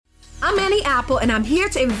I'm Annie Apple, and I'm here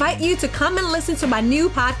to invite you to come and listen to my new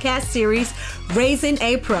podcast series, Raising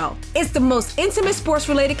a Pro. It's the most intimate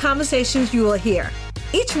sports-related conversations you will hear.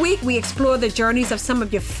 Each week, we explore the journeys of some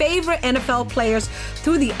of your favorite NFL players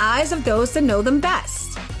through the eyes of those that know them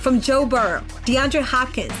best. From Joe Burrow, DeAndre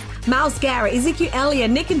Hopkins, Myles Garrett, Ezekiel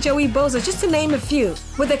Elliott, Nick and Joey Bosa, just to name a few.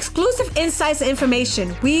 With exclusive insights and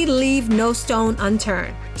information, we leave no stone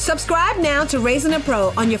unturned. Subscribe now to Raising a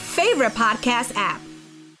Pro on your favorite podcast app.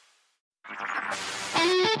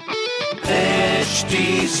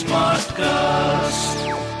 HD Smartcast.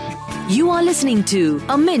 You are listening to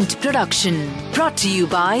a Mint production brought to you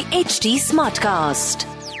by HD Smartcast.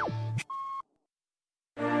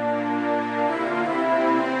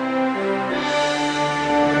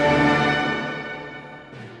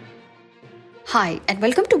 Hi, and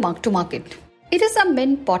welcome to Mark to Market. It is a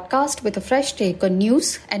Mint podcast with a fresh take on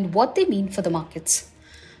news and what they mean for the markets.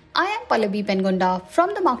 I am Pallavi Pengonda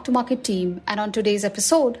from the Mark to Market team, and on today's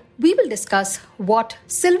episode, we will discuss what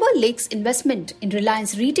Silver Lake's investment in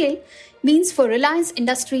Reliance Retail means for Reliance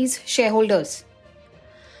Industries shareholders.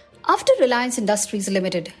 After Reliance Industries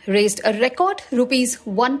Limited raised a record rupees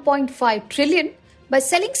 1.5 trillion by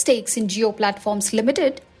selling stakes in Jio Platforms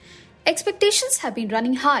Limited, expectations have been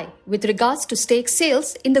running high with regards to stake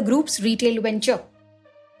sales in the group's retail venture.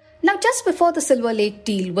 Now, just before the Silver Lake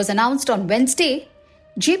deal was announced on Wednesday,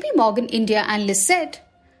 JP Morgan India analyst said,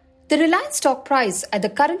 the Reliance stock price at the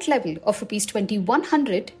current level of Rs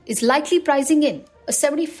 2100 is likely pricing in a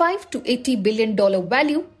 $75 to $80 billion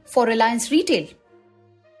value for Reliance Retail.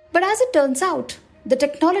 But as it turns out, the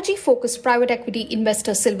technology-focused private equity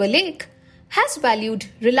investor Silver Lake has valued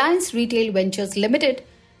Reliance Retail Ventures Limited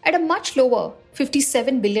at a much lower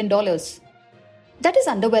 $57 billion. That is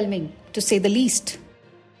underwhelming, to say the least.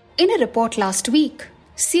 In a report last week,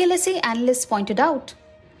 CLSA analysts pointed out,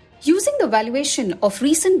 using the valuation of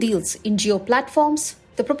recent deals in Jio Platforms,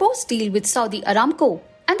 the proposed deal with Saudi Aramco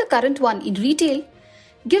and the current one in retail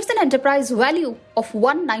gives an enterprise value of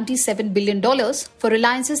 $197 billion for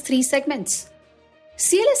Reliance's three segments.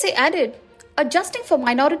 CLSA added, adjusting for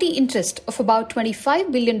minority interest of about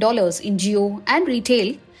 $25 billion in Jio and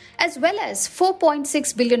retail, as well as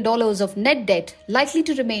 $4.6 billion of net debt likely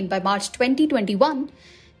to remain by March 2021,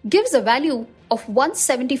 gives a value of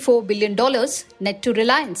 $174 billion net to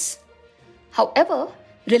Reliance. However,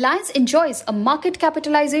 Reliance enjoys a market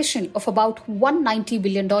capitalization of about $190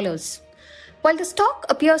 billion. While the stock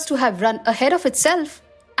appears to have run ahead of itself,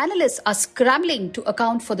 analysts are scrambling to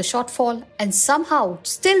account for the shortfall and somehow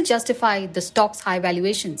still justify the stock's high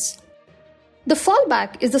valuations. The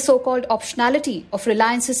fallback is the so-called optionality of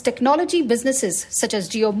Reliance's technology businesses such as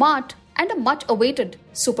JioMart and a much-awaited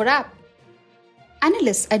super app.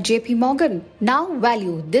 Analysts at JP Morgan now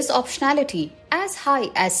value this optionality as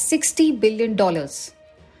high as $60 billion.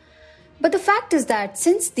 But the fact is that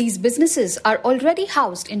since these businesses are already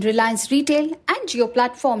housed in Reliance Retail and Jio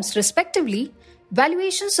Platforms respectively,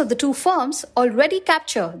 valuations of the two firms already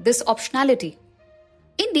capture this optionality.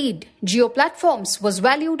 Indeed, Jio Platforms was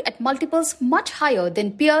valued at multiples much higher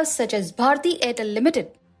than peers such as Bharti Airtel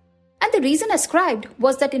Limited. And the reason ascribed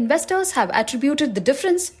was that investors have attributed the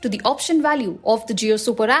difference to the option value of the Jio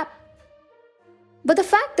Super App. But the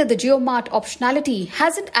fact that the JioMart optionality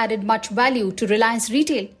hasn't added much value to Reliance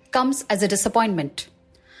Retail comes as a disappointment.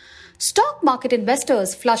 Stock market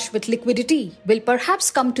investors flush with liquidity will perhaps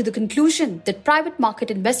come to the conclusion that private market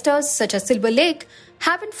investors such as Silver Lake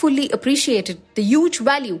haven't fully appreciated the huge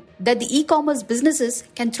value that the e-commerce businesses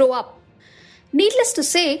can throw up. Needless to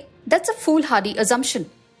say, that's a foolhardy assumption.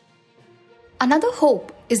 Another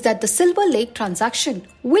hope is that the Silver Lake transaction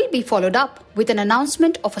will be followed up with an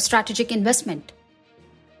announcement of a strategic investment.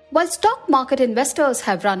 While stock market investors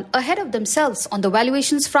have run ahead of themselves on the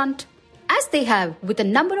valuations front, as they have with a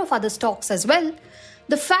number of other stocks as well,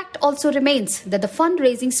 the fact also remains that the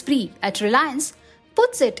fundraising spree at Reliance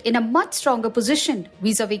puts it in a much stronger position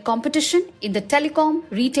vis-a-vis competition in the telecom,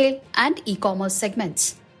 retail and e-commerce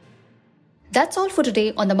segments. That's all for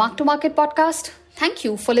today on the Mark to Market podcast. Thank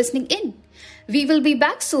you for listening in. We will be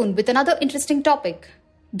back soon with another interesting topic.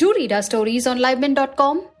 Do read our stories on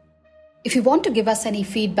livemint.com. If you want to give us any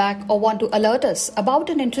feedback or want to alert us about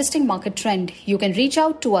an interesting market trend, you can reach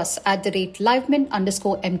out to us at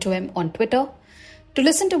 @livemint_M2M on Twitter. To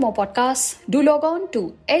listen to more podcasts, do log on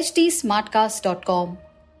to hdsmartcast.com.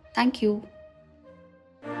 Thank you.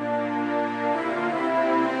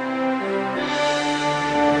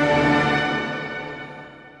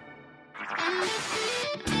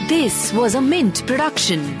 This was a Mint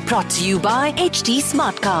production brought to you by HD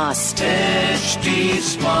Smartcast. HD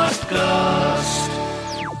Smartcast.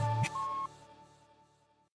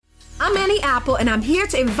 I'm Annie Apple. Apple, and I'm here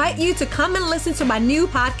to invite you to come and listen to my new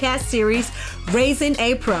podcast series, Raising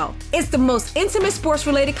a Pro. It's the most intimate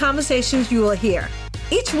sports-related conversations you will hear.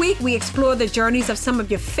 Each week, we explore the journeys of some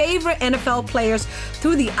of your favorite NFL players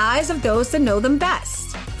through the eyes of those that know them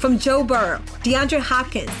best. From Joe Burrow, DeAndre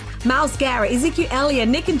Hopkins, Myles Garrett, Ezekiel Elliott,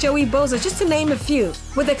 Nick and Joey Bosa, just to name a few.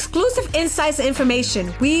 With exclusive insights and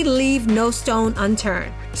information, we leave no stone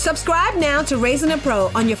unturned. Subscribe now to Raising a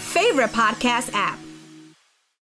Pro on your favorite podcast app.